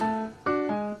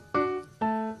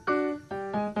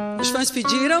fãs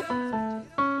pediram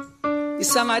e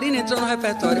Sá Marina entrou no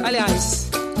repertório. Aliás,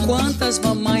 quantas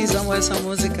mamães amam essa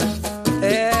música?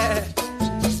 É.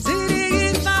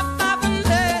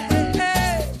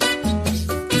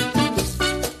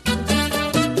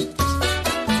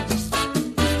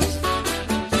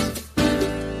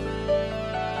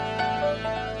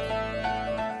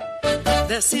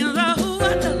 Descendo a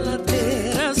rua da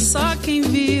ladeira, só quem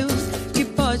viu que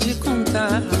pode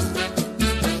contar.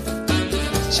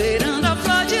 Cheirando a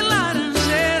flor de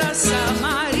laranjeira, Sá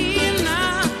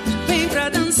Marina vem pra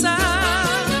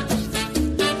dançar.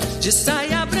 De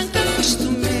saia branca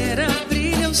costumeira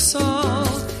brilha o sol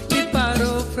e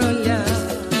parou pra olhar.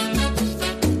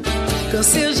 Com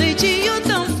seu jeitinho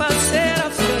tão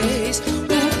faceira fez o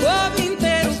povo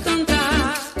inteiro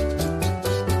cantar.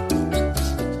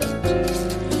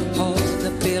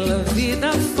 Roda pela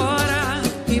vida fora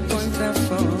e põe pra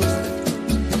fora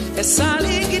essa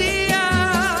alegria.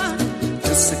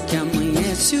 Dança que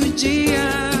amanhece o dia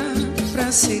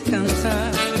pra se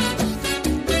cantar.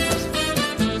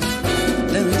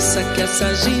 Dança que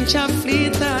essa gente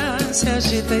aflita se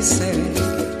agita e segue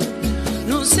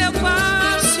no seu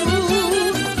passo.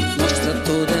 Mostra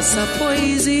toda essa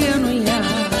poesia no olhar.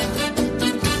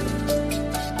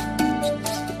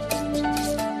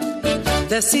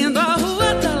 Descendo a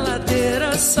rua da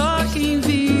ladeira, só quem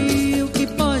viu que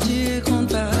pode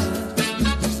contar.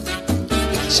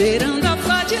 Cheirando a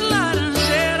flor de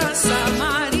laranjeira, Sá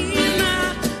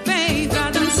Marina vem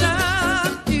pra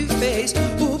dançar. E fez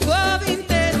o povo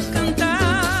inteiro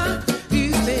cantar.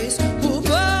 E fez o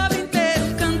povo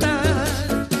inteiro cantar.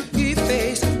 E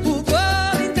fez o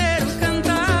povo inteiro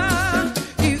cantar.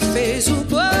 E fez o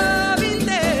povo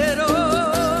inteiro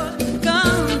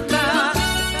cantar.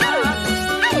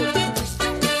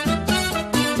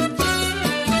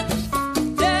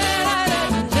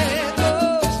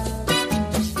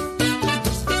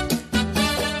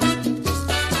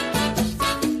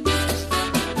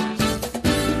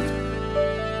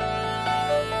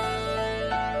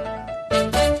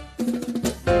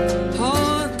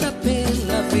 Roda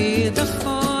pela vida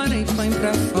fora e põe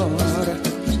pra fora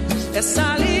essa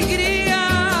alegria.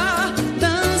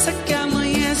 Dança que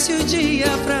amanhece o dia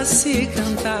pra se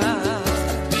cantar.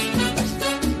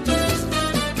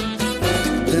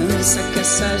 Dança que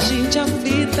essa gente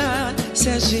aflita se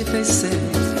agita e segue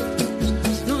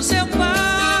no seu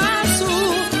passo.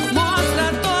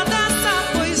 Mostra toda essa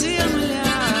poesia no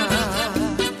olhar.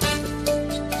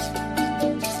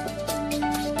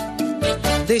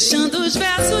 Deixando os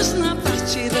versos na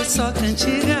partida, só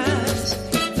cantigas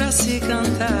pra se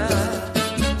cantar.